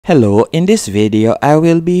Hello, in this video I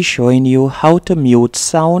will be showing you how to mute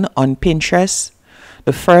sound on Pinterest.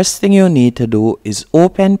 The first thing you need to do is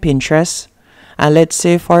open Pinterest, and let's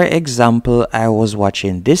say for example I was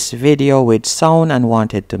watching this video with sound and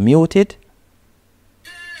wanted to mute it.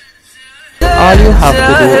 All you have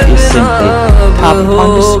to do is simply tap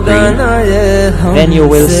on the screen, then you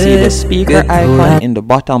will see the speaker icon in the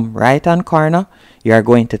bottom right hand corner. You are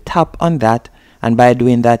going to tap on that, and by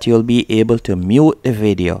doing that you'll be able to mute the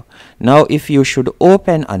video. Now if you should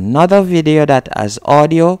open another video that has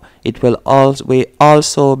audio, it will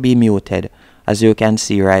also be muted. As you can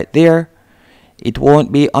see right there, it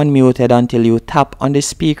won't be unmuted until you tap on the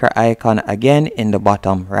speaker icon again in the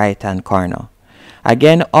bottom right hand corner.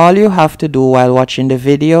 Again, all you have to do while watching the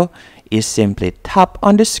video is simply tap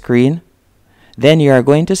on the screen, then you are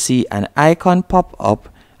going to see an icon pop up,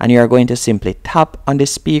 and you are going to simply tap on the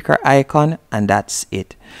speaker icon, and that's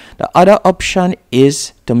it. The other option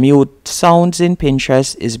is to mute sounds in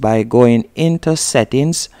Pinterest is by going into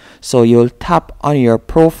settings. So you'll tap on your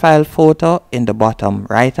profile photo in the bottom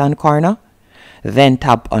right hand corner, then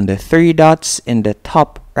tap on the three dots in the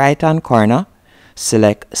top right hand corner,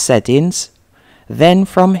 select settings. Then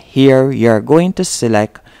from here you're going to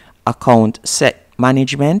select account set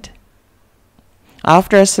management.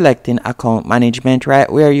 After selecting account management,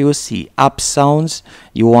 right where you see app sounds,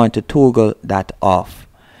 you want to toggle that off.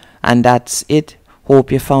 And that's it.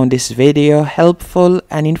 Hope you found this video helpful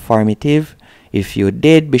and informative. If you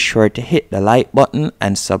did, be sure to hit the like button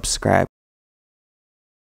and subscribe.